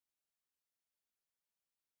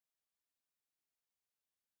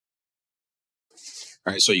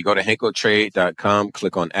All right, so you go to HenkoTrade.com,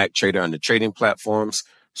 click on ActTrader under trading platforms,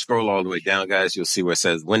 scroll all the way down, guys. You'll see where it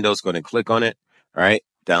says Windows. Go ahead and click on it. All right,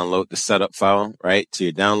 download the setup file, right, to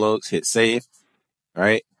your downloads, hit save. All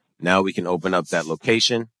right, now we can open up that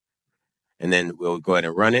location, and then we'll go ahead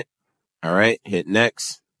and run it. All right, hit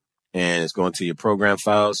next, and it's going to your program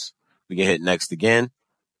files. We can hit next again.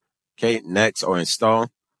 Okay, next or install.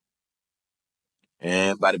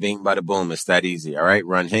 And bada bing, bada boom, it's that easy. All right,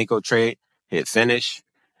 run HenkoTrade, hit finish,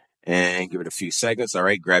 and give it a few seconds. All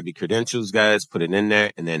right, grab your credentials, guys, put it in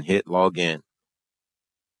there, and then hit log in.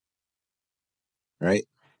 All right,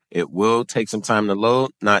 it will take some time to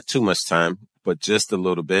load, not too much time, but just a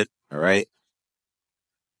little bit. All right,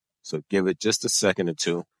 so give it just a second or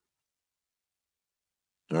two.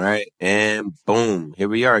 All right, and boom, here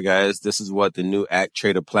we are, guys. This is what the new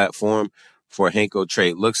ActTrader platform for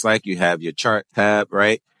HenkoTrade looks like. You have your chart tab,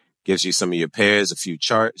 right? Gives you some of your pairs, a few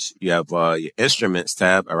charts. You have your instruments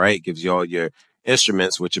tab, all right? Gives you all your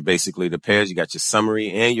instruments, which are basically the pairs. You got your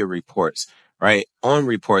summary and your reports, right? On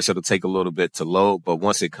reports, it'll take a little bit to load, but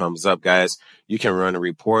once it comes up, guys, you can run a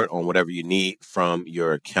report on whatever you need from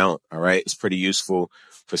your account, all right? It's pretty useful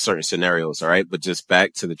for certain scenarios, all right? But just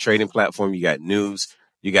back to the trading platform, you got news.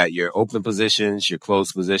 You got your open positions, your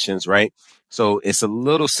closed positions, right? So it's a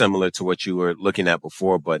little similar to what you were looking at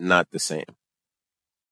before, but not the same.